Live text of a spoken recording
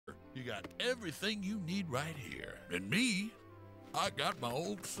You got everything you need right here. And me, I got my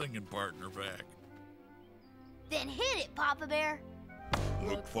old singing partner back. Then hit it, Papa Bear.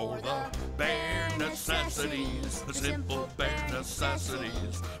 Look for the bare necessities, the simple bare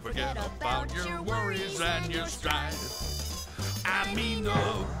necessities. Forget about your worries and your strife. I mean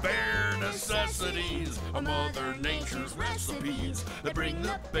the bare necessities of Mother Nature's recipes that bring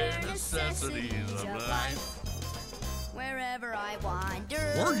the bare necessities of life. Wherever I wander,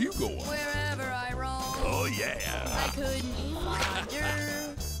 Where are you going? wherever I roam, Oh yeah. I couldn't be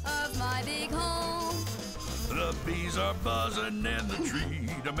fonder of my big home. The bees are buzzing in the tree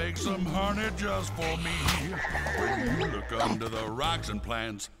to make some honey just for me. When you look under the rocks and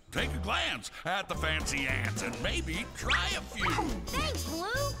plants, take a glance at the fancy ants and maybe try a few. Thanks,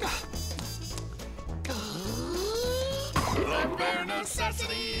 Blue. The bare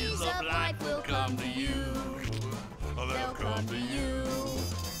necessities of life will come to you. They'll come to you.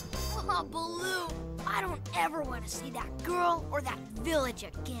 Oh, Baloo, I don't ever want to see that girl or that village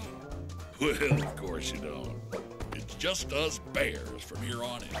again. Well, of course you don't. It's just us bears from here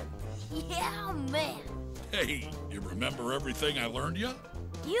on in. Yeah, man. Hey, you remember everything I learned you?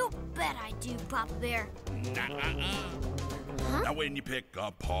 You bet I do, Papa Bear. Huh? Now when you pick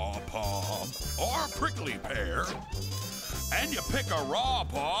a pawpaw or a prickly pear, and you pick a raw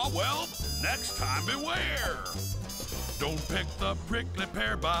paw, well, next time beware. Don't pick the prickly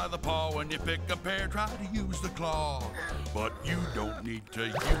pear by the paw. When you pick a pear, try to use the claw. But you don't need to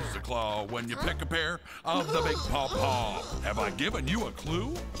use the claw when you pick a pear of the big pawpaw. Have I given you a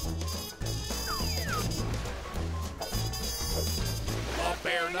clue? The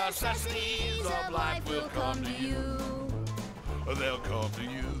bare necessities of life will come to you. They'll come to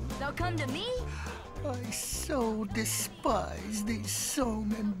you. They'll come to me? I so despise these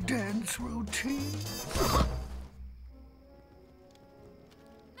song and dance routines.